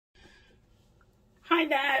Hi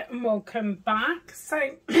there and welcome back.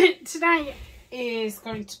 So today is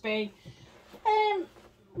going to be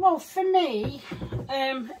well, for me,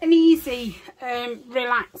 an easy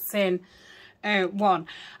relaxing one.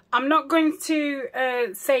 I'm not going to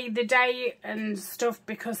say the day and stuff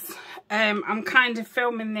because I'm kind of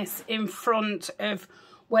filming this in front of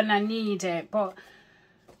when I need it, but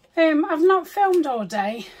I've not filmed all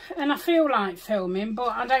day and I feel like filming,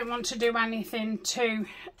 but I don't want to do anything too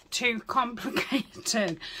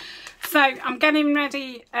complicated. So I'm getting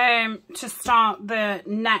ready to start the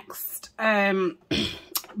next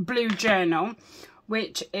blue journal,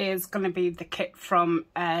 which is going to be the kit from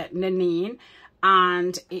Nanine,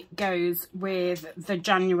 and it goes with the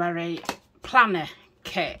January planner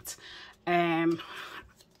kit. I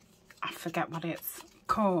forget what it's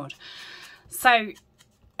called. So,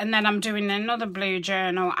 and then I'm doing another blue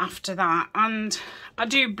journal after that, and I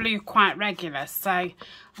do blue quite regular, so I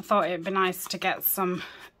thought it'd be nice to get some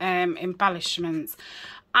embellishments.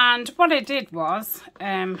 And what I did was,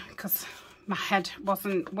 because my head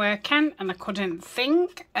wasn't working and I couldn't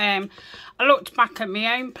think, I looked back at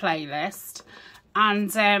my own playlist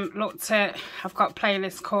and looked at, I've got a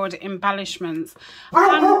playlist called Embellishments,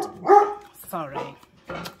 and sorry,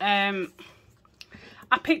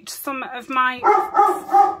 I picked some of my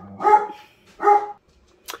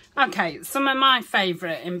some of my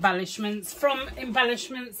favourite embellishments from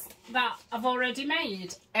embellishments that I've already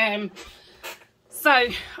made. So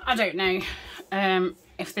I don't know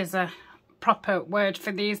if there's a proper word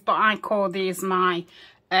for these, but I call these my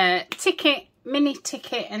mini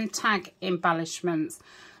ticket and tag embellishments.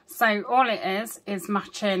 So all it is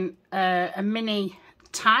matching a mini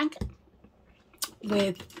tag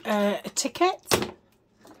with a ticket.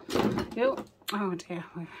 Oh dear,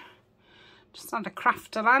 we just had a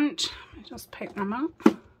crafter lunch. I just picked them up.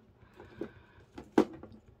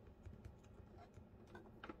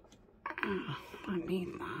 Oh, I need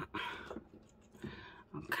that.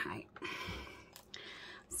 Okay,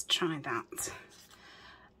 let's try that.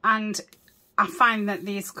 And I find that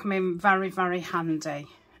these come in very, very handy.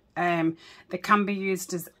 They can be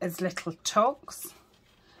used as little tucks,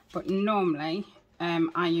 but normally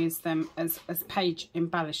I use them as page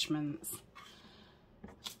embellishments,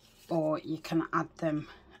 or you can add them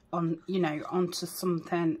on, you know, onto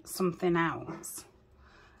something else.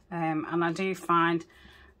 And I do find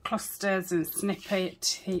clusters and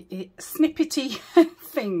snippety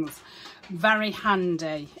things very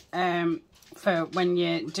handy for when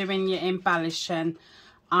you're doing your embellishing.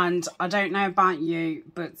 And I don't know about you,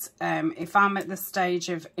 but if I'm at the stage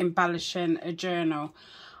of embellishing a journal,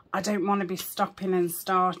 I don't want to be stopping and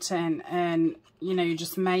starting and, you know,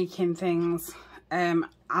 just making things.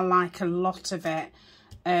 I like a lot of it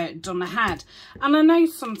done ahead. And I know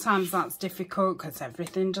sometimes that's difficult because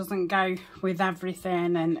everything doesn't go with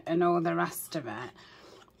everything and all the rest of it.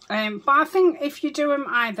 But I think if you do them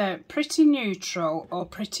either pretty neutral or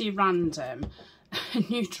pretty random,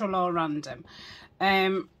 neutral or random,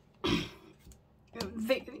 you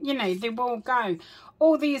know, they will go.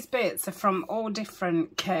 All these bits are from all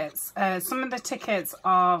different kits. Some of the tickets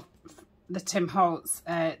are the Tim Holtz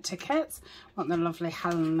tickets, what the lovely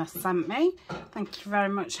Helena sent me. Thank you very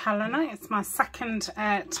much, Helena. It's my second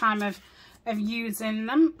time of using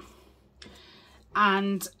them.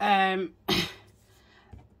 And I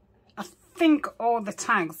think all the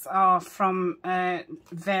tags are from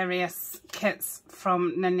various kits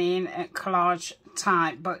from Nanine at Collage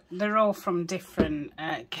Type, but they're all from different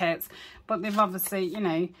kits. But they've obviously, you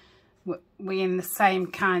know, we're in the same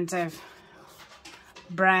kind of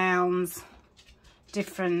browns,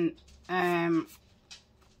 different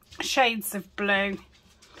shades of blue,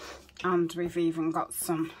 and we've even got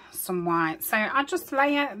some white. So I just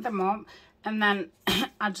layer them up and then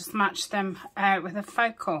I just match them with a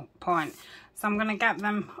focal point. So I'm going to get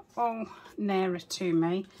them all nearer to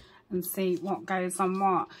me and see what goes on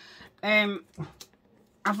what.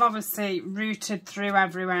 I've obviously rooted through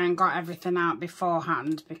everywhere and got everything out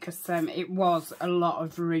beforehand because it was a lot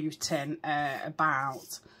of rooting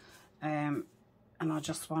about, and I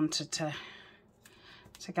just wanted to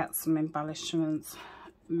get some embellishments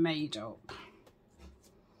made up.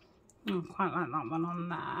 I quite like that one on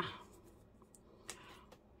there.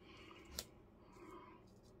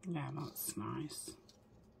 Yeah, that's nice.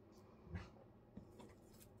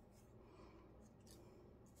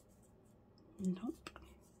 Nope.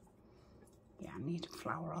 Yeah, I need a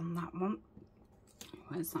flower on that one.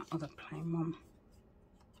 Where's that other plain one?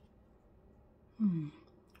 Do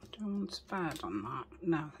I want a bird on that?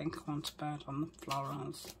 No, I think I want a bird on the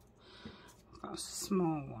florals. I've got a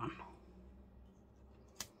small one.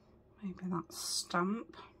 Maybe that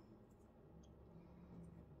stamp.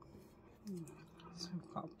 So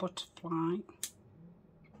we've got a butterfly.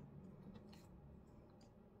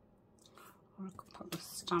 Or I could put the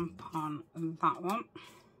stamp on that one.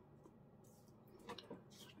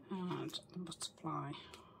 And the butterfly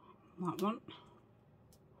on that one.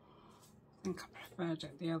 I think I preferred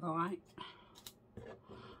it the other way.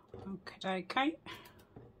 Okay.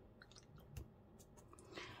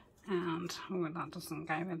 And oh, that doesn't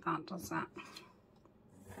go with that, does it?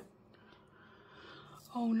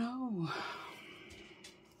 Oh no.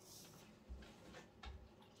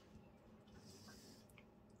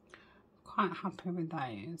 Quite happy with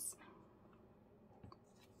those.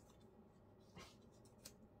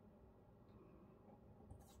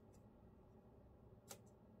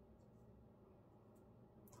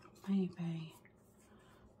 Maybe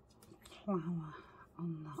flower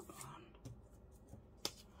on that one.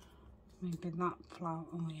 Maybe that flower.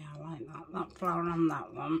 Oh yeah, I like that. That flower on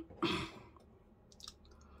that one. The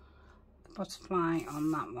butterfly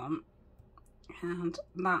on that one. And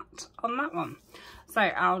that on that one. So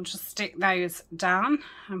I'll just stick those down,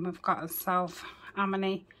 and we've got ourselves how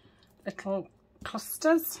many little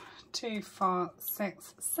clusters? 2, 4,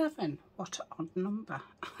 6, 7. What an odd number.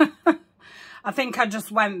 I think I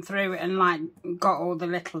just went through and like got all the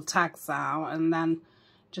little tags out and then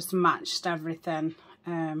just matched everything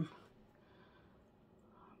with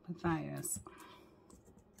those.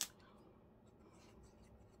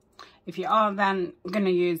 If you are then going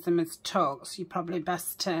to use them as tucks, you're probably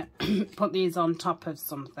best to put these on top of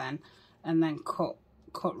something and then cut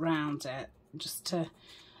round it just to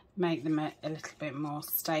make them a little bit more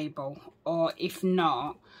stable. Or if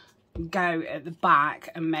not, go at the back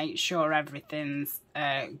and make sure everything's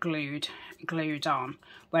glued on.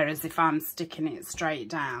 Whereas if I'm sticking it straight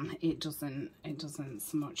down, it doesn't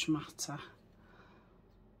so much matter.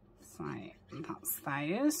 So that's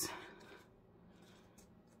those.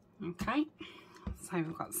 Okay, so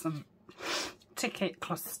we've got some ticket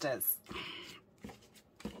clusters.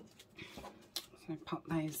 So pop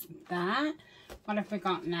those there. What have we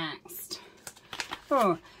got next?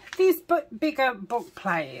 Oh, these bigger book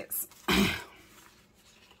plates.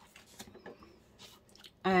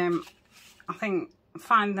 I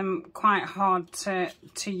find them quite hard to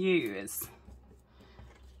use.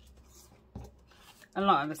 A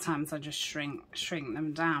lot of the times I just shrink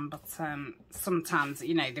them down, but sometimes,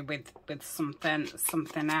 you know, they're with something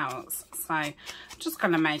else. So I'm just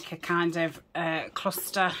going to make a kind of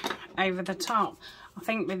cluster over the top. I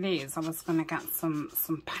think with these I was going to get some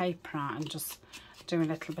paper out and just do a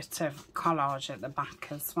little bit of collage at the back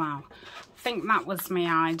as well. I think that was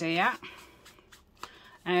my idea.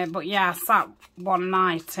 But yeah, I sat one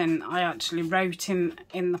night and I actually wrote in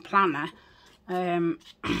the planner.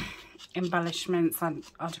 Embellishments. I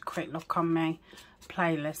had a quick look on my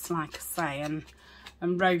playlist, like I say,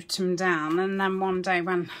 and wrote them down. And then one day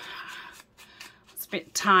when I was a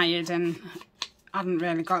bit tired and hadn't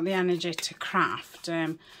really got the energy to craft,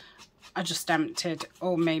 I just emptied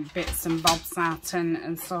all my bits and bobs out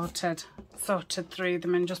and sorted through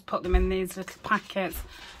them and just put them in these little packets,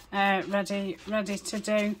 ready to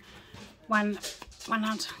do when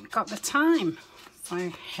I'd got the time. So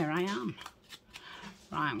here I am.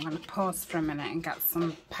 Right, I'm going to pause for a minute and get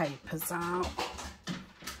some papers out.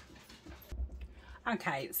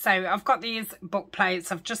 Okay, so I've got these book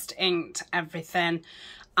plates. I've just inked everything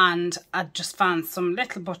and I just found some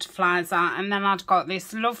little butterflies out, and then I'd got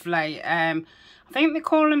this lovely, I think they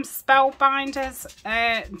call them spellbinders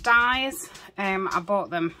dies. I bought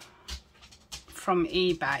them from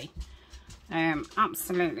eBay.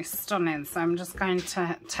 Absolutely stunning. So I'm just going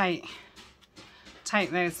to take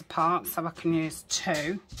those apart so I can use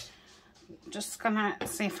 2. Just gonna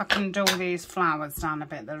see if I can dull these flowers down a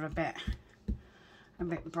bit. They're a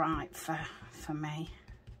bit bright for me.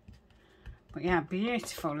 But yeah,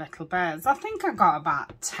 beautiful little birds. I think I got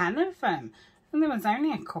about 10 of them, and there was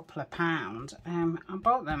only a couple of pound. I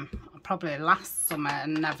bought them probably last summer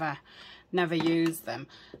and never used them.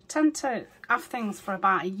 Tend to have things for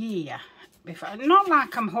about a year before. Not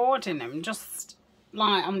like I'm hoarding them, just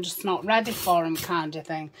like I'm just not ready for them kind of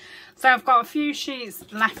thing. So I've got a few sheets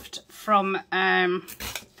left from the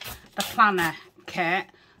planner kit,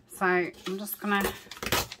 so I'm just gonna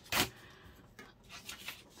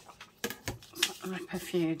rip a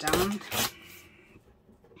few down.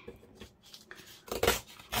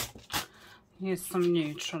 Use some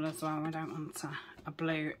neutral as well. I don't want a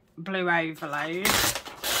blue overload.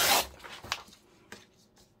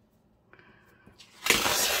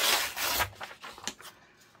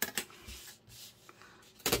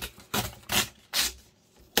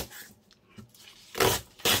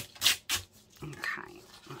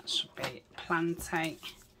 plenty.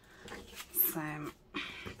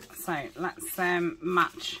 let's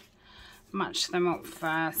match them up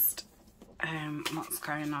first. What's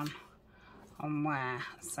going on where?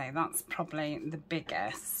 So that's probably the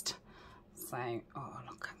biggest. So, oh,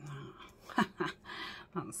 look at that.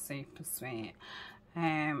 That's super sweet.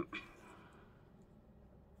 I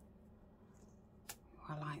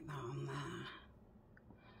like that on there.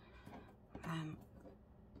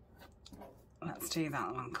 Let's do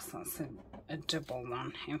that one because that's a double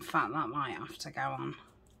one. In fact, that might have to go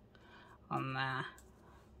on there.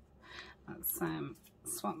 Let's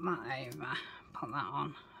swap that over, put that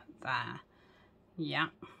on there. Yeah.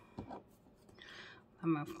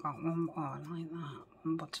 Then we've got one, oh, I like that,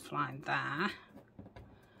 one butterfly there.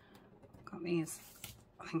 Got these,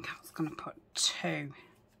 I think I was going to put 2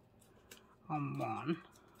 on one.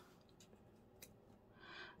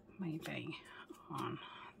 Maybe on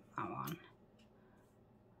that one.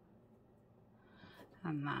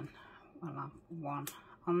 And then we'll have 1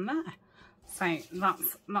 on there. So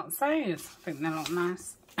that's those. I think they look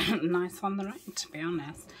nice, nice on the right, to be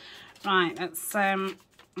honest. Right, let's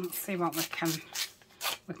see what we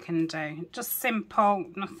can do. Just simple,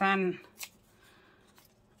 nothing,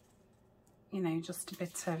 you know, just a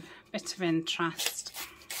bit of interest.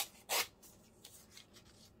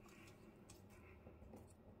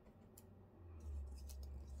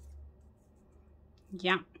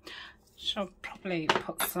 Yeah, should probably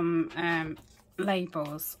put some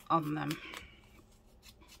labels on them,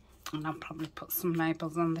 and I'll probably put some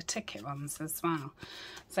labels on the ticket ones as well.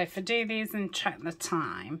 So if I do these and check the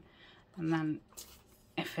time, and then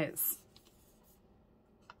if it's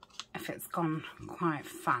gone quite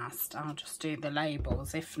fast, I'll just do the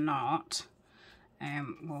labels. If not,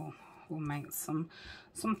 we'll make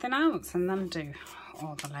something else and then do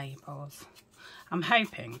all the labels. I'm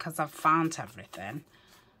hoping, because I've found everything,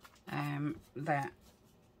 that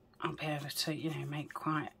I'll be able to, you know, make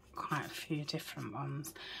quite a few different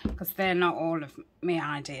ones, because they're not all of my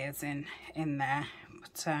ideas in there,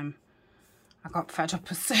 but I got fed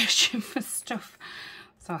up of searching for stuff,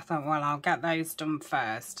 so I thought, well, I'll get those done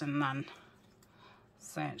first and then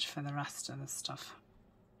search for the rest of the stuff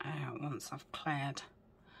once I've cleared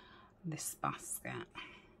this basket.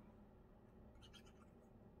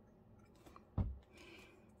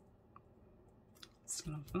 It's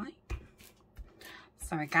lovely.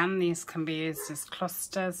 So again, these can be used as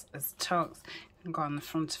clusters, as tucks, can go on the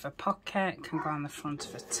front of a pocket, can go on the front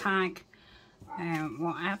of a tag,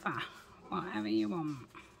 whatever you want.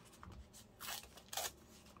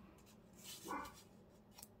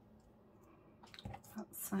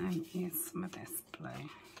 Let's use some of this blue.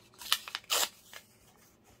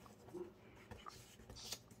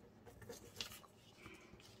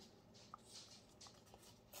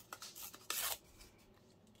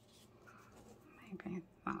 Maybe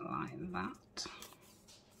that like that.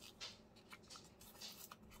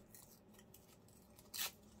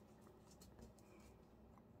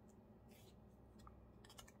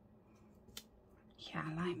 Yeah, I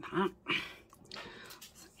like that.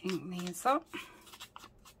 So ink these up.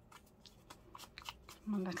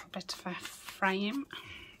 A little bit of a frame.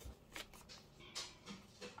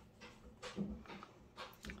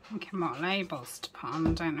 Thinking what labels to put on.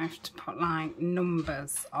 I don't know if to put like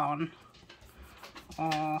numbers on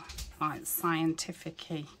or like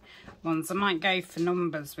scientific-y ones. I might go for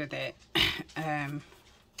numbers with it.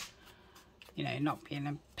 You know, not being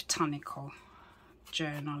a botanical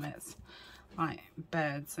journal, it's like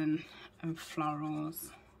birds and florals.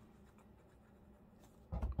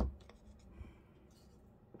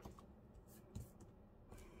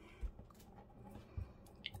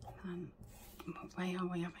 And what way are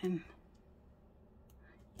we having?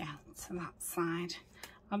 Yeah, to that side.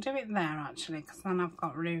 I'll do it there actually, because then I've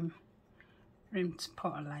got room to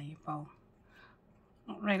put a label.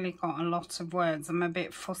 Not really got a lot of words. I'm a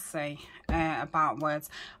bit fussy about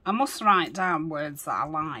words. I must write down words that I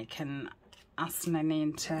like and ask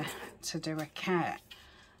Nanine to do a kit.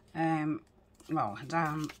 Well, a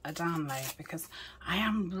download, because I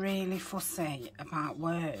am really fussy about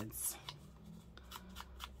words.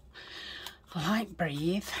 I like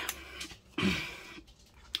breathe.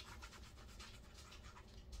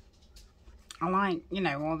 I like, you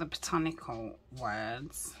know, all the botanical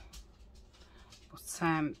words, but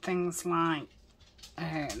things like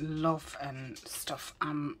love and stuff,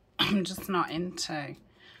 I'm just not into,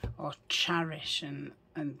 or cherish and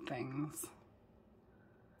things.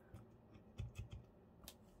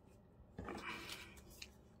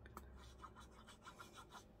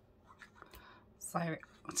 So I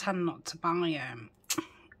tend not to buy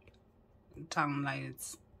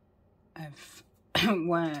downloads of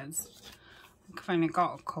words. I've only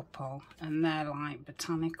got a couple, and they're like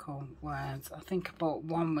botanical words. I think I bought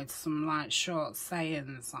one with some like short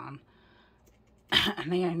sayings on,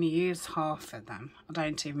 and I only use half of them. I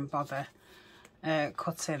don't even bother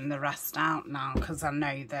cutting the rest out now, because I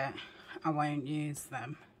know that I won't use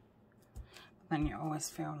them. Then you always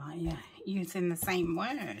feel like you're using the same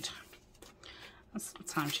word. And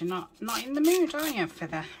sometimes you're not in the mood, are you, for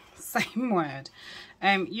the same word.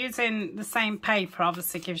 Using the same paper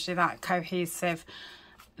obviously gives you that cohesive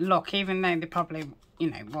look, even though they probably, you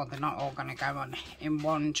know, well, they're not all going to go on in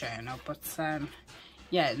one journal, but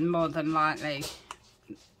yeah, more than likely,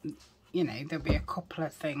 you know, there'll be a couple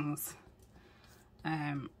of things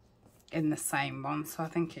in the same one, so I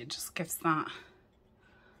think it just gives that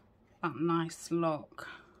nice look.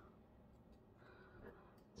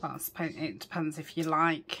 But I suppose it depends if you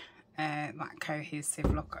like that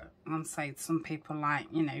cohesive look. I'd say some people like,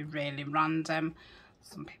 you know, really random.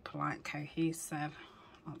 Some people like cohesive.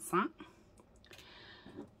 What's that?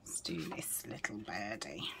 Let's do this little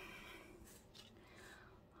birdie.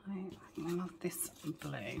 I love this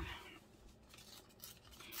blue.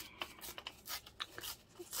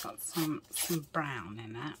 It's got some brown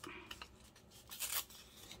in it.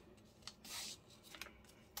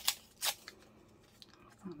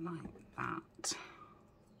 Like that.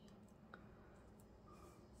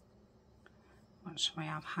 What shall we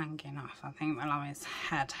have hanging off? I think we'll have his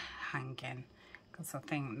head hanging, because I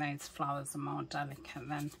think those flowers are more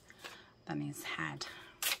delicate than his head.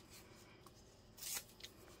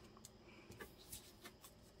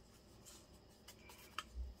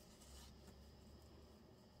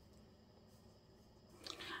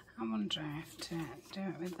 I wonder if to do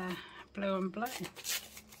it with the blue and blue.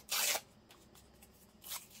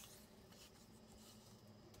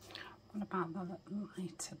 What about the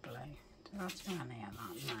lighter blue? Do I do any of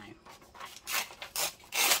that? No.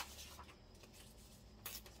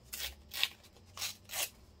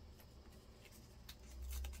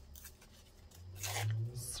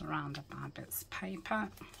 Surrounded by bits of paper.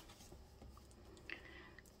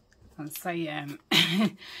 And so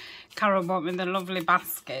Carol bought me the lovely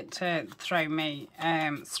basket to throw me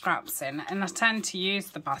scraps in, and I tend to use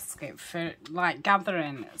the basket for like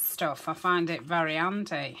gathering stuff. I find it very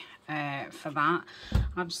handy for that.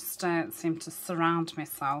 I just seem to surround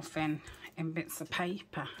myself in bits of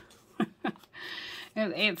paper.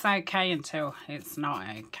 It's okay until it's not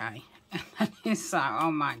okay. And then it's like,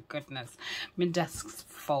 oh my goodness, my desk's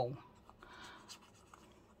full.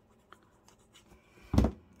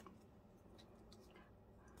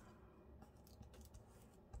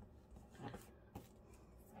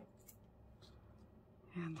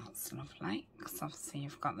 Yeah, that's lovely, because obviously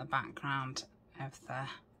you've got the background of the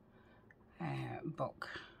book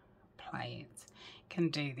plate. You can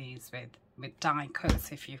do these with die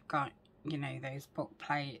cuts if you've got, you know, those book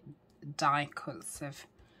plate die cuts of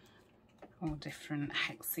all different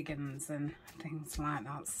hexagons and things like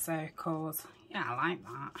that, circles. Yeah, I like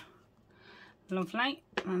that. Lovely.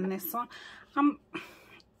 And this one,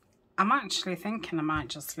 I'm actually thinking I might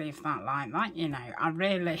just leave that like that, you know. I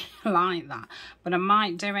really like that, but I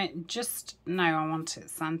might do it just, no, I want it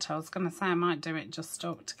centre. I was going to say I might do it just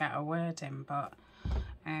up to get a word in, but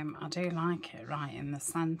I do like it right in the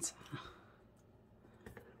centre.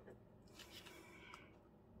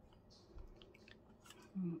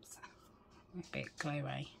 Oops, a bit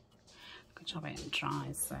gluey. Good job it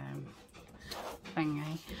dries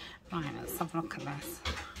thingy. Right, let's have a look at this.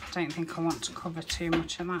 I don't think I want to cover too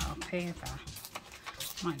much of that up either.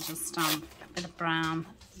 Might just stamp a bit of brown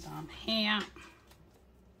down here.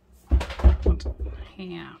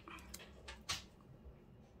 Here.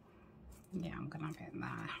 Yeah, I'm going to have it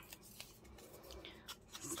there.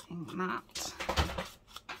 Just think that.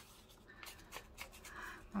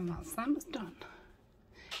 And that's done.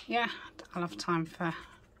 Yeah, I'll have time for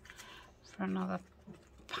another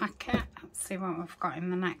packet. Let's see what we've got in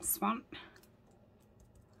the next one.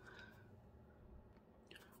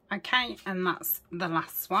 Okay, and that's the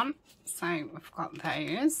last one. So we've got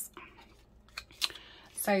those.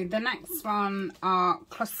 So the next one are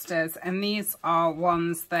clusters, and these are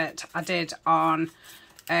ones that I did on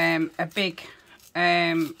a big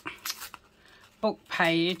book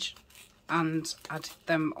page, and I did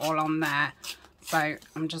them all on there. So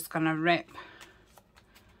I'm just going to rip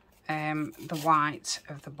the white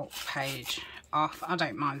of the book page off. I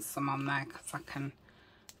don't mind some on there because I can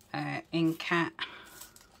ink it.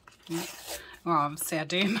 Well, obviously I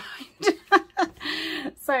do mind.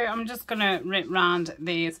 So I'm just going to rip round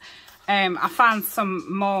these. I found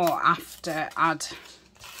some more after I'd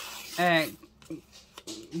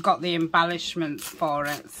got the embellishments for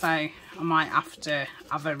it, so I I might have to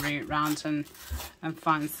have a route round and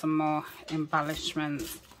find some more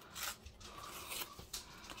embellishments.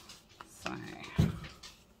 So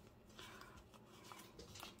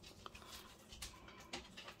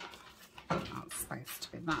that's supposed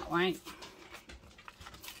to be that way.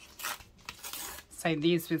 So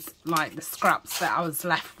these was like the scraps that I was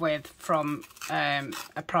left with from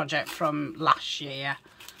a project from last year.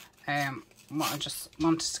 What I just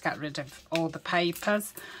wanted to get rid of all the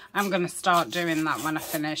papers. I'm going to start doing that when I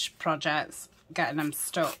finish projects, getting them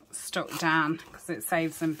stuck down, because it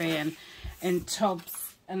saves them being in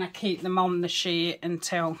tubs, and I keep them on the sheet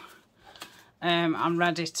until I'm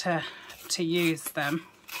ready to use them.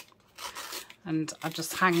 And I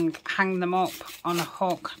just hang them up on a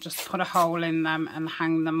hook, just put a hole in them and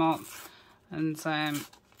hang them up, and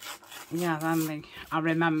yeah, then I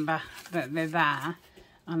remember that they're there,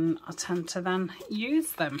 and I tend to then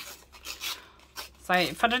use them. So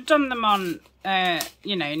if I'd have done them on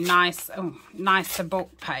you know, nicer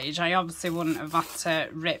book page, I obviously wouldn't have had to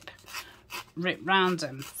rip round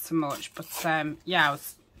them so much, but yeah, I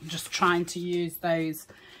was just trying to use those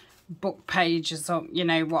book pages up, you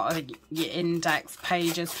know, what are your index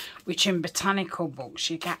pages, which in botanical books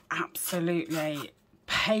you get absolutely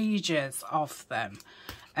pages of them,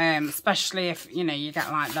 especially if, you know, you get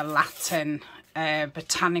like the Latin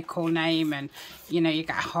botanical name, and you know, you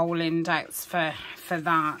get a whole index for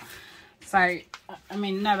that. So I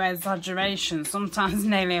mean, no exaggeration, sometimes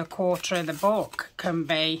nearly a quarter of the book can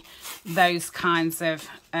be those kinds of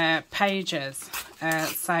pages.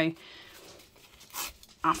 So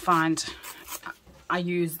I find I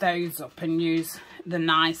use those up and use the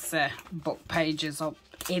nicer book pages up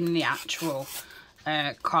in the actual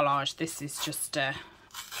collage. This is just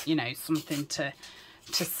you know, something to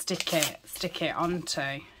stick it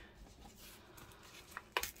onto.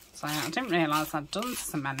 So I didn't realise I'd done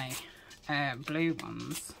so many blue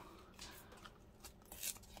ones,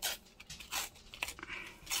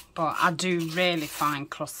 but I do really find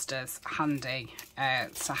clusters handy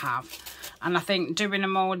to have. And I think doing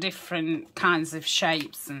them all different kinds of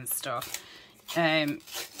shapes and stuff,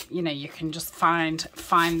 you know, you can just find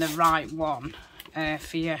the right one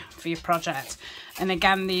for your project. And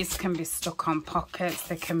again, these can be stuck on pockets.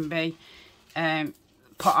 They can be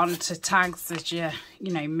put onto tags as your,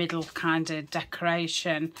 you know, middle kind of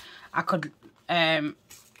decoration. I could, you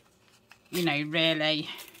know, really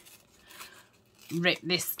rip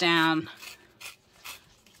this down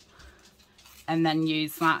and then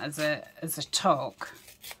use that as a tuck,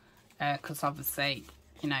 because obviously,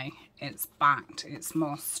 you know, it's backed, it's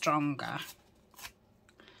more stronger.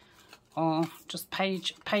 Or just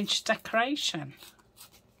page decoration.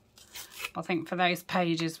 I think for those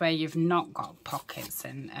pages where you've not got pockets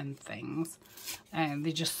and things,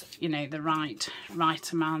 they just, you know, the right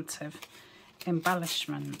amount of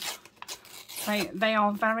embellishment. So they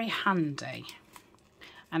are very handy.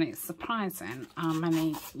 And it's surprising how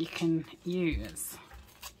many you can use.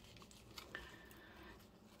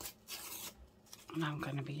 And I'm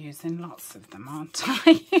going to be using lots of them, aren't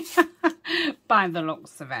I? By the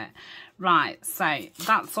looks of it. Right, so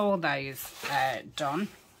that's all those done.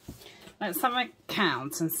 Let's have a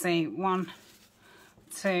count and see. 1,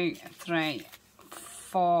 2, 3,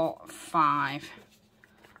 4, 5,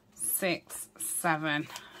 6, 7,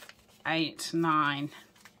 8, 9,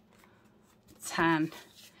 10,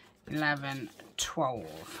 11,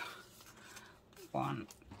 12. 1,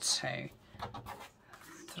 2,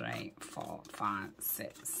 3, 4, 5,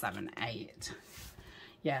 6, 7, 8.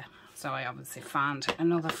 Yeah, so I obviously found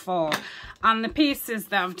another 4. And the pieces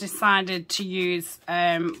that I've decided to use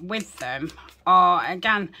with them are,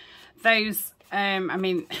 again, those, I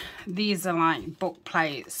mean, these are like book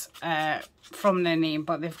plates from Linen,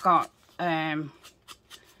 but they've got,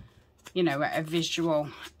 you know, a visual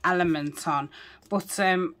element on. But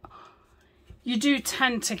you do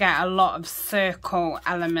tend to get a lot of circle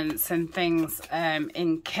elements and things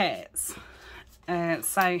in kits.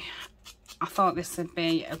 So I thought this would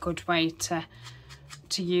be a good way to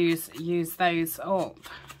use those up,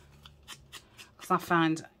 because I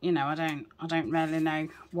find, you know, I don't really know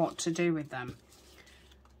what to do with them.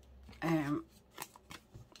 I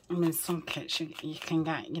mean, some kits you can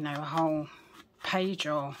get, you know, a whole page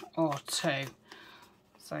or 2.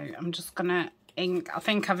 So I'm just gonna ink. I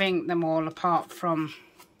think I've inked them all apart from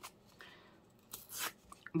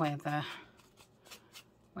where the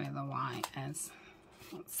white is.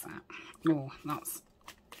 What's that? Oh, that's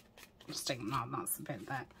just ink. No, that's a bit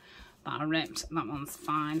that I ripped. That one's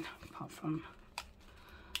fine apart from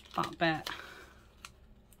that bit.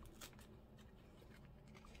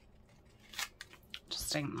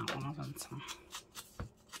 Just ink that one, haven't I?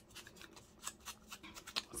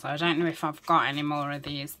 So I don't know if I've got any more of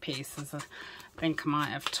these pieces. I think I might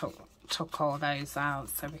have took all those out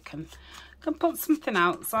so we can put something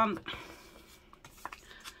else on.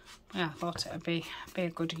 Yeah, I thought it would be a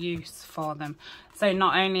good use for them. So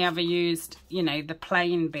not only have I used, you know, the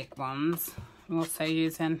plain big ones, I'm also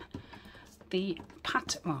using the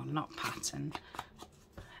pattern, well, not pattern.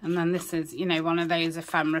 And then this is, you know, one of those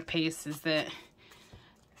ephemera pieces that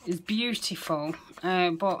is beautiful,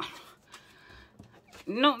 but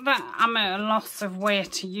not that I'm at a loss of where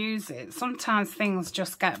to use it. Sometimes things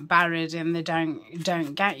just get buried and they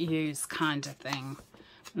don't get used, kind of thing.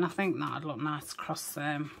 And I think that'd look nice across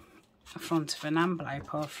the front of an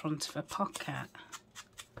envelope or front of a pocket.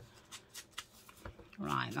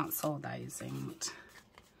 Right, that's all those inked.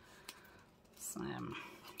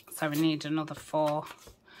 So we need another 4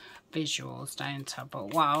 visuals, don't I?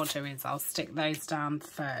 But what I'll do is I'll stick those down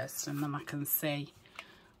first and then I can see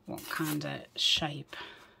what kind of shape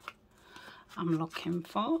I'm looking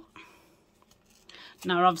for.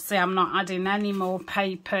 Now obviously I'm not adding any more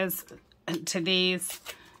papers to these.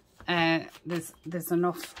 There's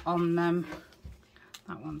enough on them.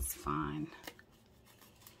 That one's fine.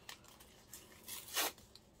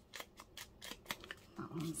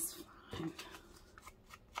 That one's fine.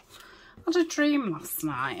 I had a dream last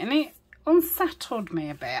night and it unsettled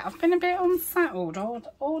me a bit. I've been a bit unsettled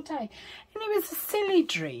all day, and it was a silly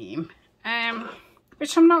dream,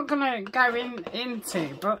 which I'm not going to go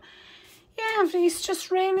into, but yeah, it's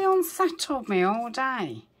just really unsettled me all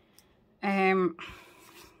day.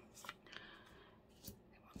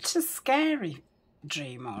 It's a scary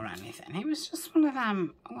dream or anything. It was just one of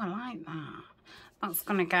them, oh, I like that. That's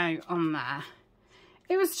going to go on there.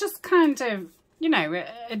 It was just kind of, you know,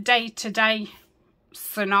 a day-to-day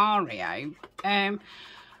scenario. But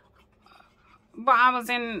I was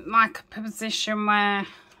in like a position where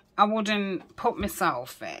I wouldn't put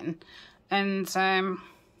myself in, and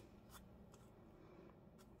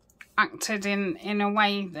acted in a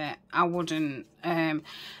way that I wouldn't, and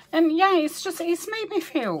yeah, it's made me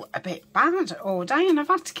feel a bit bad all day, and I've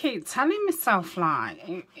had to keep telling myself,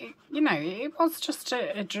 like, you know, it was just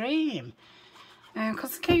a dream,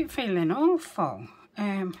 because I keep feeling awful.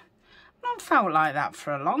 I've not felt like that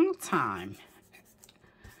for a long time.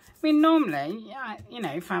 I mean, normally, you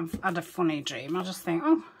know, if I've had a funny dream, I just think,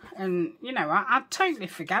 oh, and, you know, I totally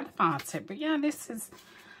forget about it. But, yeah, this has,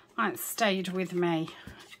 like, stayed with me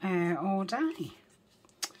all day.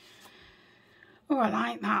 Oh, I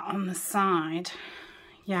like that on the side.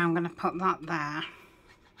 Yeah, I'm going to put that there.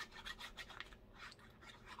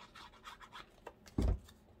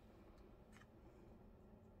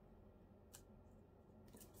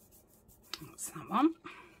 That's that one.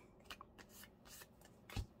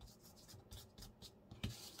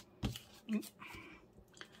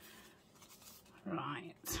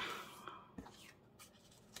 Right.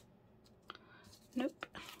 Nope.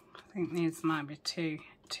 I think these might be too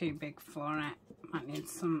big for it. Might need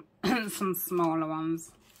some some smaller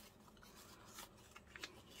ones.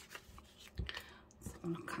 Let's have a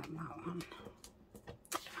look at that one.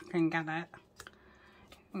 If I can get it.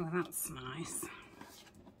 Oh, that's nice.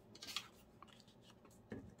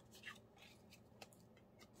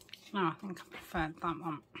 No, I think I preferred that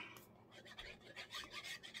one.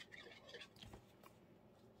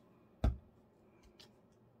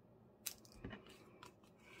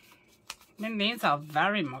 And these are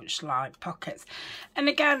very much like pockets. And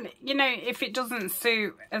again, you know, if it doesn't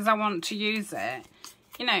suit as I want to use it,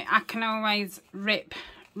 you know, I can always rip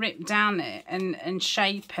down it and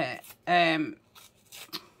shape it and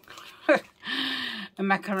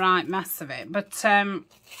make a right mess of it. But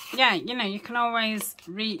yeah, you know, you can always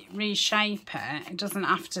reshape it. It doesn't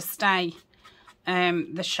have to stay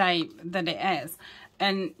the shape that it is.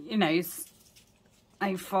 And, you know,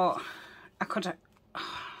 I thought I could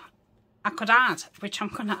add, which I'm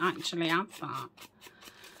going to actually add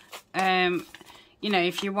that. You know,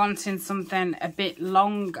 if you're wanting something a bit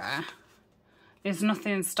longer, there's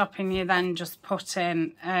nothing stopping you then just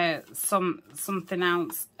putting something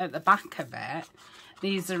else at the back of it.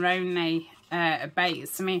 These are only a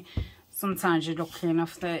base. I mean, sometimes you're lucky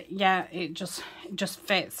enough that, yeah, it just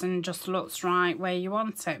fits and just looks right where you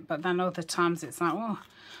want it. But then other times it's like, oh,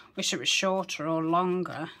 wish it was shorter or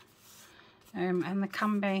longer. And they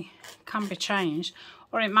can be changed,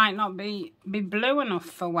 or it might not be blue enough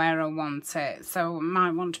for where I want it, so I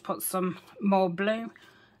might want to put some more blue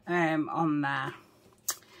on there.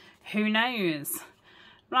 Who knows?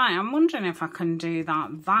 Right, I'm wondering if I can do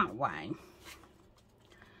that way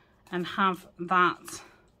and have that,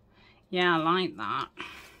 yeah, I like that,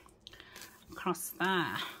 across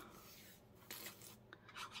there.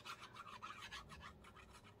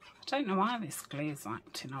 Don't know why this glue's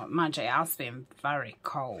acting up. Mind you, it has been very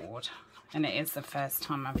cold, and it is the first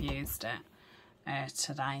time I've used it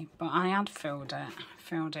today. But I had filled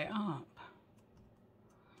it up.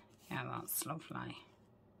 Yeah, that's lovely.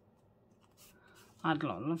 I'd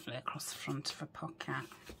look lovely across the front of a pocket.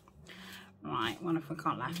 Right, what have we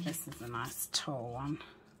got left? This is a nice tall one.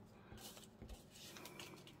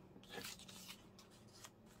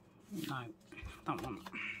 No, that one.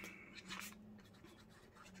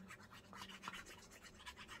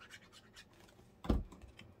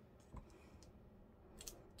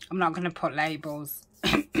 I'm not going to put labels,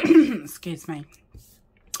 excuse me,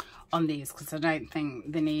 on these because I don't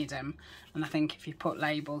think they need them. And I think if you put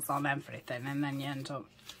labels on everything and then you end up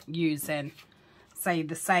using, say,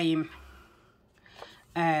 the same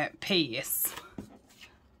piece,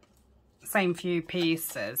 same few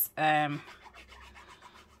pieces on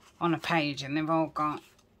a page, and they've all got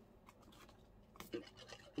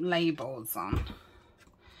labels on,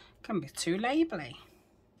 it can be too labely.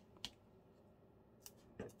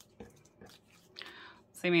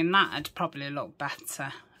 So, I mean, that'd probably look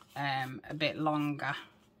better a bit longer.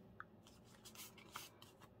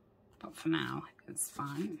 But for now, it's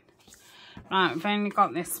fine. Right, we've only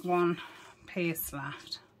got this one piece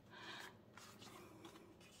left.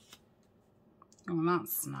 Oh,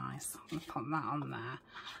 that's nice. We'll put that on there.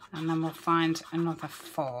 And then we'll find another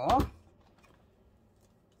 4.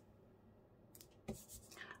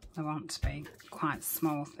 They want to be quite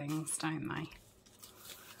small things, don't they?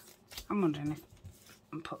 I'm wondering if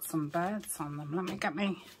I'll put some birds on them. Let me get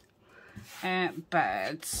me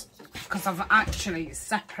birds, because I've actually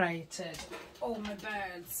separated all my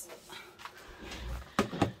birds.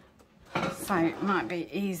 So it might be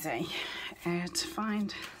easy to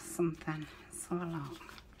find something. Let's have a look.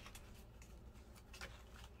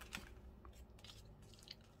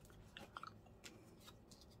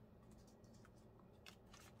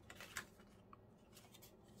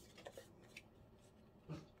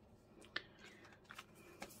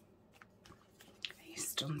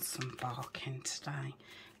 He's done some barking today.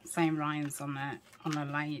 Same Ryan's on a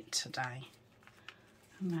late today.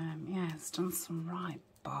 And yeah, it's done some right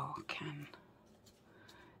barking.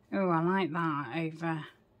 Oh, I like that over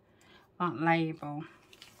that label.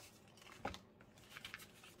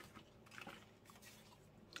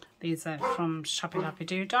 These are from Shoppy Lappy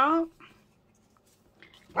Doodah.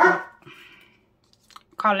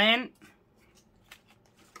 Colin.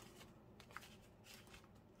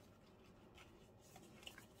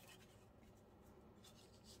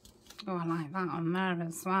 Oh, I like that on there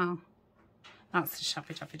as well. That's the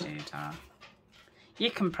Shoppy Lappy Doodah. You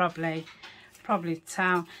can probably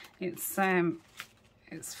tell it's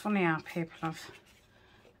funny how people have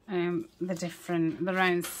their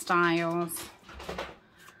own styles.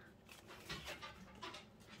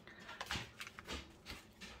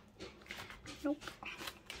 Nope.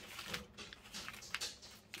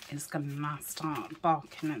 It's gonna now start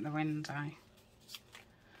barking at the window.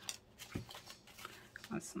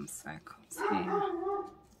 Got some circles here.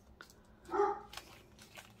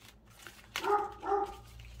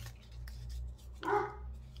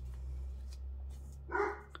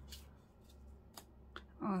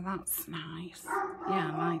 Oh, that's nice.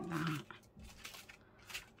 Yeah, I like that.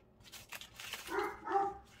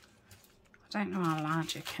 I don't know how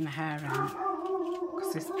loud you can hear him,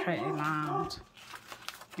 because it's pretty loud.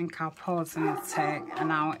 I think I'll pause in a tick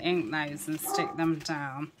and I'll ink those and stick them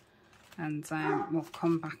down, and we'll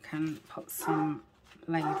come back and put some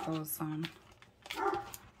labels on.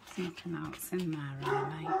 There's nothing else in there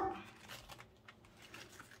really.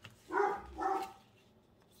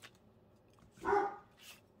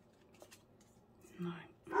 No.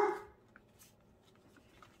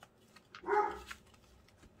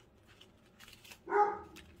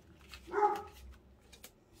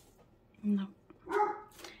 No.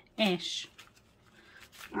 Ish.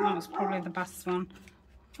 That was probably the best one.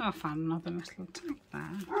 Oh, I found another little tag there.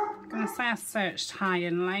 I'm going to say I searched high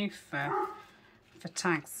and low for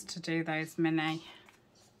tags to do those mini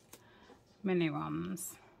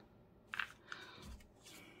ones.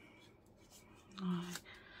 I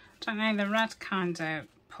don't know, the red kind of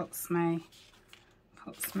puts me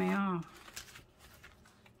off.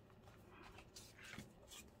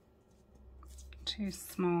 Too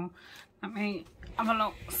small. Let me have a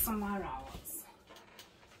look somewhere else.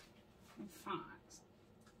 In fact,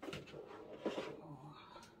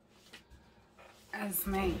 there's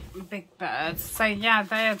me big birds. So yeah,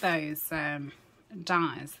 they're those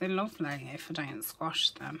dies. They're lovely if I don't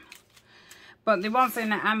squash them. But there was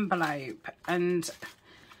in an envelope, and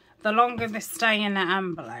the longer they stay in an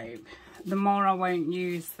envelope, the more I won't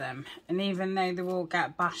use them. And even though they will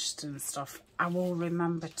get bashed and stuff, I will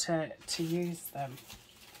remember to use them.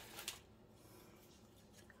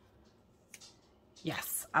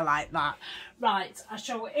 Yes, I like that. Right, I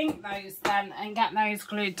shall ink those then and get those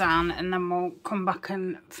glued down, and then we'll come back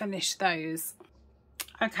and finish those.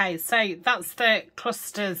 Okay, so that's the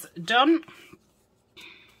clusters done.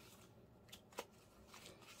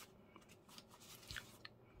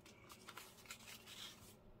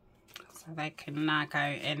 So they can now go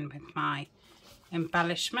in with my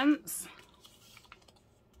embellishments.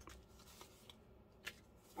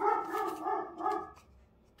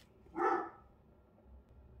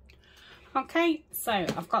 Okay, so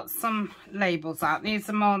I've got some labels out. These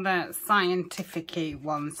are more the scientific-y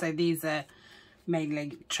ones. So these are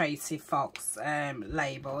mainly Tracy Fox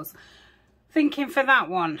labels. Thinking for that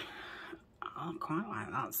one, I quite like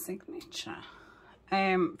that signature.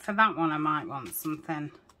 For that one, I might want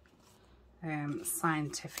something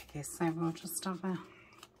scientific-y. So we'll just have a,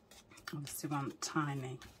 obviously want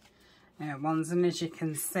tiny ones. And as you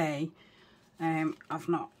can see, I've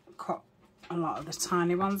not cut a lot of the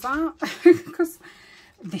tiny ones out because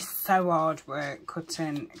this is so hard work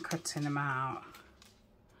cutting them out.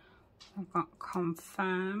 I've got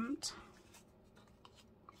confirmed.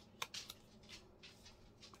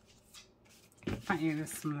 In fact,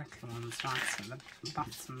 there's some little ones right at the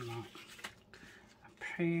bottom. Lot.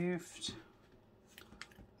 Approved.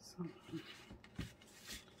 So,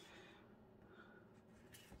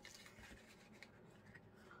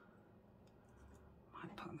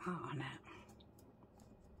 might put that on it.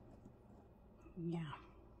 Yeah.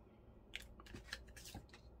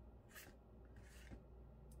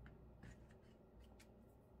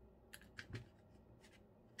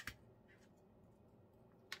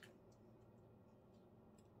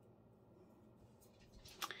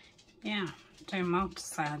 Yeah, doing well to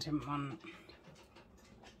say I didn't want.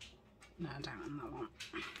 No, I don't want that one.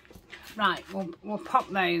 Right, we'll pop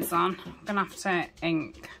those on. I'm gonna have to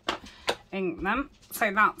ink them.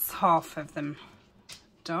 So that's half of them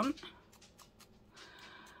done.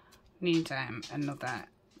 Need another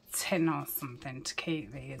tin or something to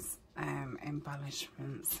keep these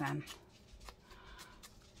embellishments in.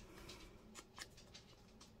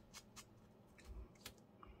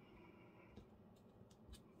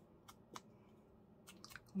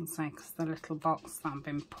 And so, because the little box that I've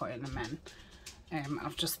been putting them in,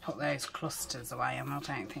 I've just put those clusters away, and I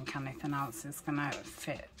don't think anything else is going to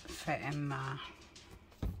fit in there.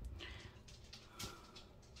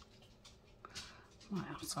 Might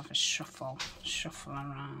have to have a shuffle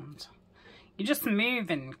around. You're just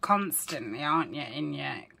moving constantly, aren't you, in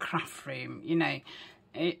your craft room? You know,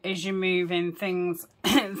 as you're moving things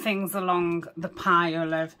along the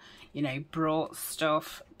pile of, you know, brought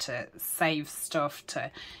stuff to save stuff to,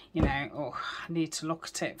 you know, oh, I need to look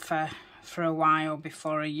at it for a while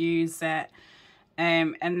before I use it.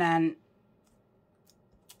 And then,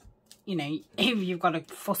 you know, if you've got to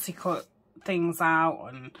fussy cut things out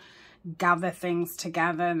and gather things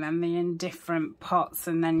together, and then they're in different pots,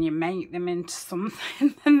 and then you make them into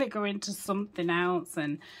something, then they go into something else,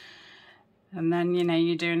 and then, you know,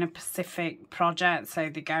 you're doing a specific project, so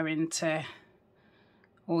they go into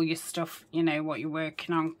all your stuff, you know, what you're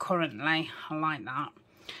working on currently. I like that.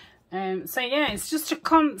 So yeah, it's just a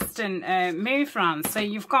constant move around. So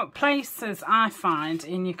you've got places, I find,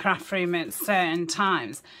 in your craft room at certain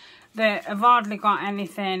times that have hardly got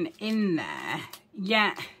anything in there,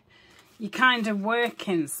 yet your kind of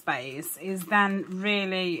working space is then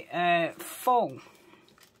really full.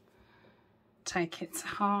 Take it to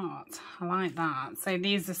heart. I like that. So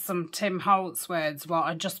these are some Tim Holtz words, what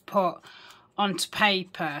I just put onto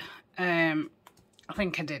paper. I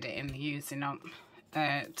think I did it in the using up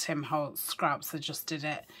Tim Holtz scraps. I just did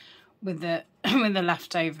it with the with the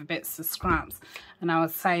leftover bits of scraps. And I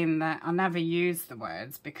was saying that I never use the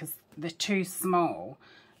words because they're too small.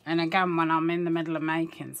 And again, when I'm in the middle of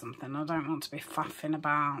making something, I don't want to be faffing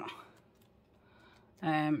about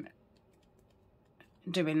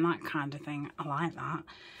doing that kind of thing. I like that.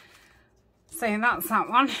 So that's that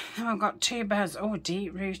one. I've got two birds. Oh,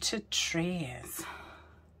 deep-rooted trees.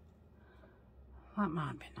 That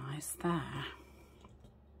might be nice there.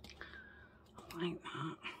 I like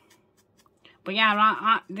that. But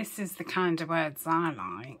yeah, this is the kind of words I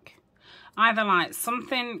like. Either like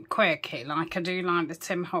something quirky, like I do like the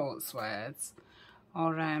Tim Holtz words,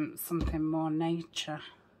 or something more naturey.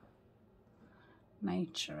 I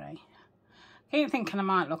keep thinking I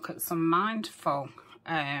might look at some mindful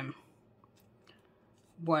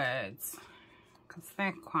words, because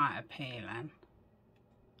they're quite appealing.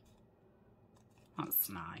 That's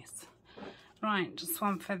nice. Right, just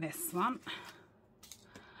one for this one.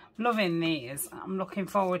 Loving these. I'm looking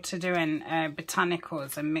forward to doing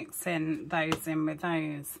botanicals and mixing those in with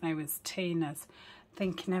those. They was Tina's.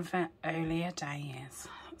 Thinking of it earlier days.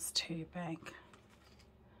 That's too big.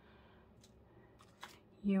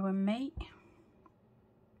 You and me.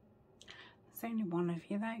 There's only one of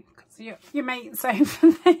you though, because your mate's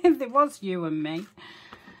over there. There was you and me.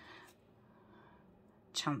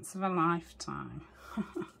 Chance of a lifetime.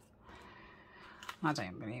 I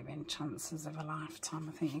don't believe in chances of a lifetime.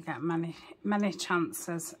 I think you get many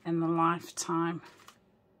chances in a lifetime.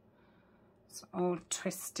 It's all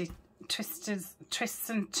twists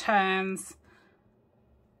and turns.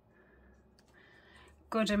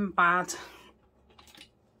 Good and bad.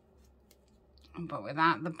 But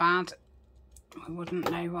without the bad, we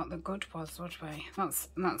wouldn't know what the good was, would we? That's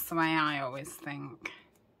the way I always think.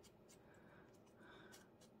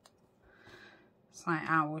 It's like,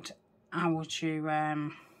 how would you I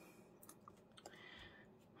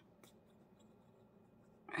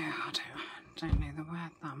don't know the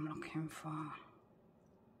word that I'm looking for.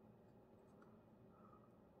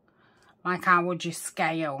 Like, how would you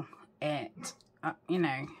scale it? You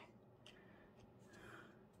know,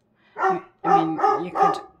 I mean, you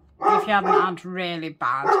could, if you hadn't had really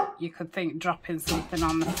bad, you could think dropping something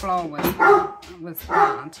on the floor was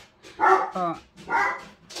bad. But,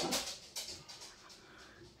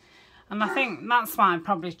 and I think that's why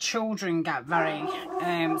probably children get very,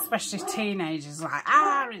 especially teenagers, like,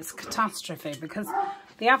 it's catastrophe, because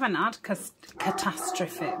they haven't had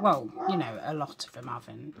catastrophe. Well, you know, a lot of them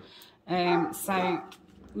haven't. So,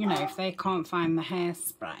 you know, if they can't find the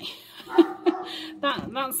hairspray,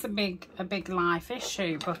 that's a big life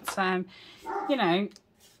issue. But, you know,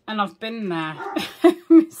 and I've been there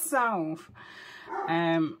myself.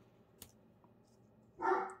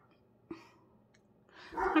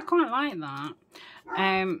 I quite like that.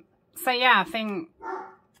 So yeah, I think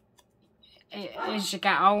as you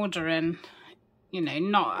get older, and you know,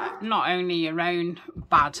 not only your own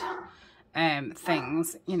bad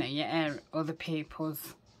things, you know, you hear other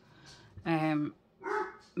people's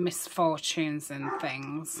misfortunes and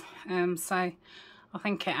things. So I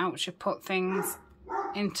think it helps you put things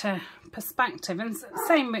into perspective, and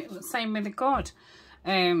same with the good.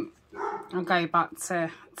 I'll go back to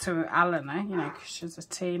Eleanor, you know, because she's a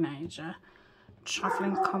teenager.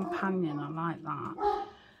 Travelling companion, I like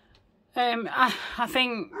that. I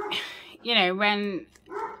think, you know, when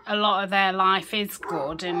a lot of their life is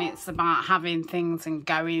good and it's about having things and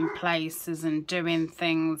going places and doing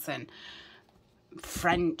things and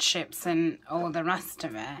friendships and all the rest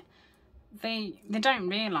of it, they don't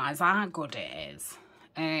realise how good it is.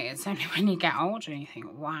 It's only when you get older and you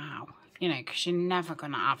think, wow, you know, because you're never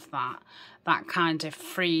going to have that kind of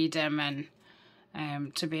freedom and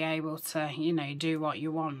to be able to, you know, do what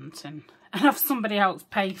you want and have somebody else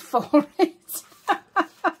pay for it.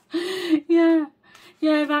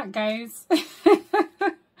 Yeah, that goes.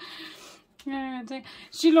 Yeah,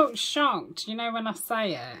 she looks shocked, you know, when I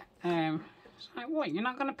say it. She's like, what, you're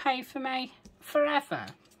not going to pay for me forever?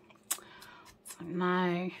 It's like,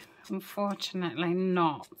 no, unfortunately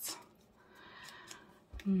not.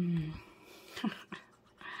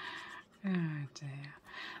 Oh dear,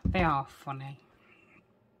 they are funny.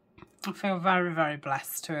 I feel very, very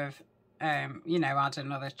blessed to have, you know, had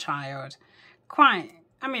another child.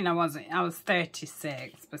 I mean, I was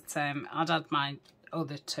 36, but I'd had my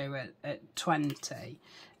other two at 20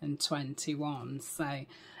 and 21. So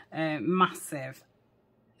massive.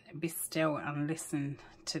 Be still and listen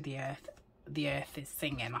to the earth. The earth is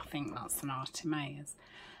singing. I think that's an Artemis.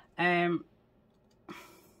 Forget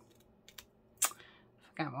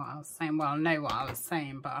what I was saying. Well, I know what I was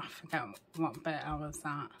saying, but I forget what bit I was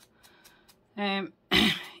at.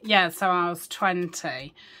 Yeah, so I was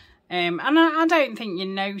 20. And I don't think you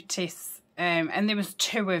notice, and there was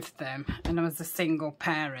two of them, and I was a single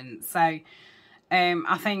parent. So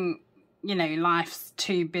I think, you know, life's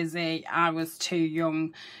too busy. I was too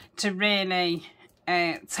young to really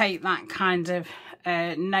take that kind of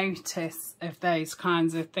notice of those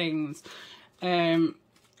kinds of things.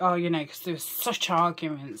 Oh, you know, because there was such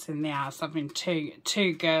arguments in the house, having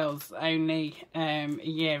two girls, only a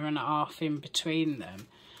year and a half in between them.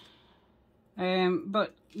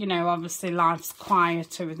 But, you know, obviously life's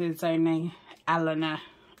quieter. There's only Eleanor.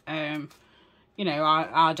 You know,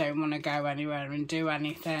 I don't want to go anywhere and do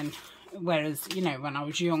anything. Whereas, you know, when I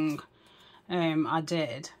was young, I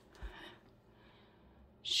did.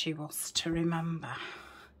 She was to remember.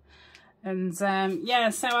 And, yeah,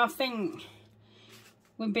 so I think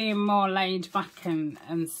with being more laid back and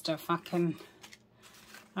stuff, I'm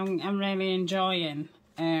really enjoying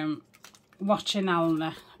watching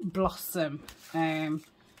Eleanor blossom, and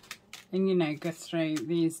you know, go through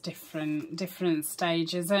these different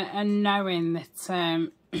stages, and knowing that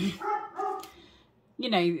you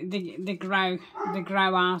know, they grow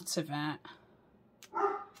out of it.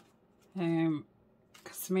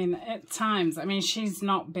 Because I mean, at times, I mean, she's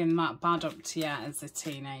not been that bad up to yet as a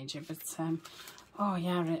teenager, but oh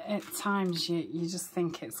yeah, at times you just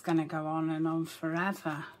think it's going to go on and on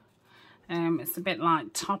forever. It's a bit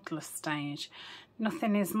like toddler stage.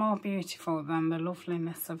 Nothing is more beautiful than the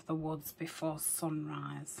loveliness of the woods before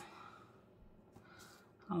sunrise.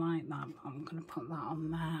 I like that. I'm going to put that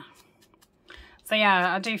on there. So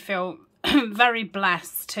yeah, I do feel very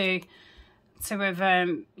blessed to have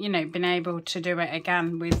you know, been able to do it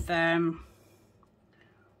again with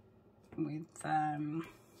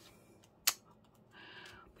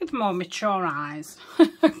more mature eyes.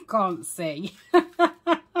 Can't see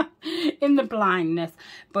in the blindness,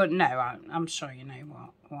 but no, I'm sure you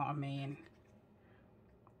know what I mean.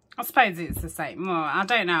 I suppose it's the same. Well, I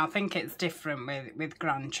don't know. I think it's different with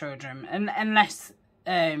grandchildren, and unless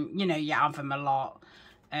you know, you have them a lot,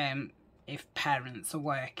 if parents are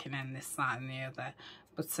working and this, that, and the other.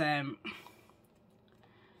 But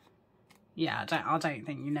yeah, I don't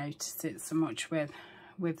think you notice it so much with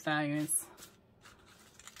those.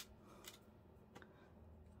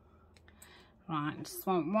 Right, just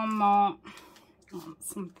want one more. I want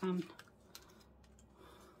something.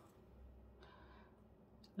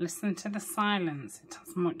 Listen to the silence. It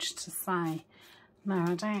has much to say. No,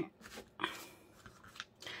 I don't.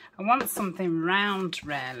 I want something round,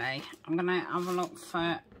 really. I'm going to have a look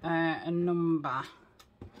for a number.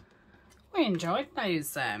 We enjoyed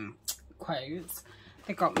those quotes.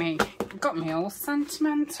 They got me all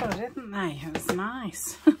sentimental, didn't they? It was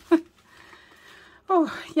nice. Oh,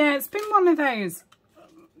 yeah, it's been one of those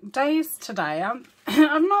days today.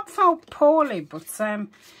 I've not felt poorly, but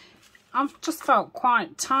I've just felt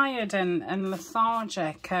quite tired and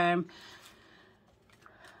lethargic.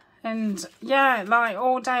 And yeah, like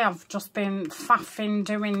all day I've just been faffing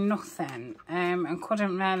doing nothing, and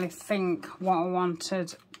couldn't really think what I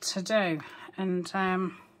wanted to do. And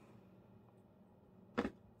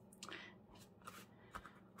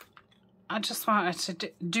I just wanted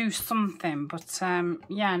to do something, but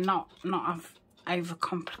yeah, not have over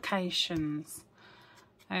complications.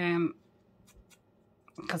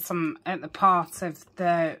 Because I'm at the part of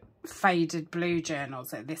the faded blue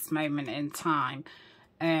journals at this moment in time,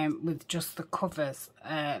 with just the covers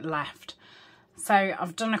left. So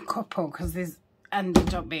I've done a couple because there's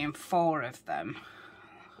ended up being 4 of them,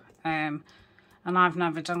 and I've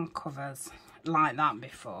never done covers like that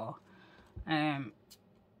before.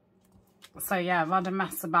 So yeah, I've had a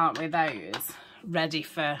mess about with those, ready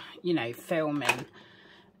for, you know, filming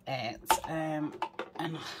it, and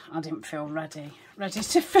I didn't feel ready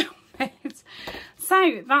to film it.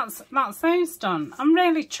 So that's those done. I'm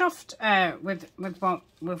really chuffed with what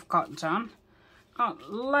we've got done. Got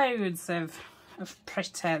loads of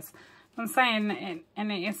pretties. I'm saying it, and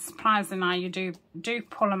it is surprising how you do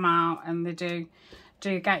pull them out, and they do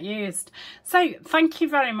get used. So thank you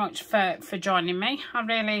very much for joining me. I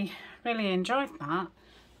really enjoyed that.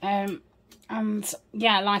 And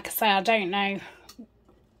yeah, like I say, I don't know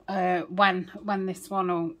when this one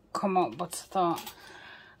will come up, but I thought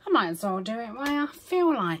I might as well do it when I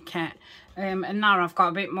feel like it. And now I've got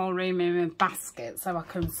a bit more room in my basket, so I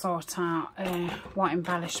can sort out what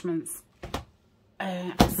embellishments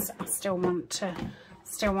I still want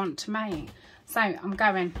to make. So I'm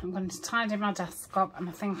going to tidy my desk up, and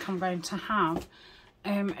I think I'm going to have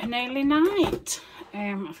an early night.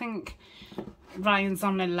 I think Ryan's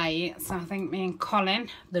on a late, so I think me and Colin,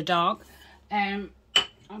 the dog, I'm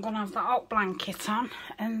going to have the hot blanket on,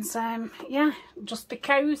 and yeah, just be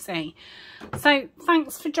cosy. So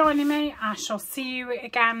thanks for joining me. I shall see you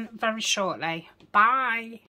again very shortly. Bye.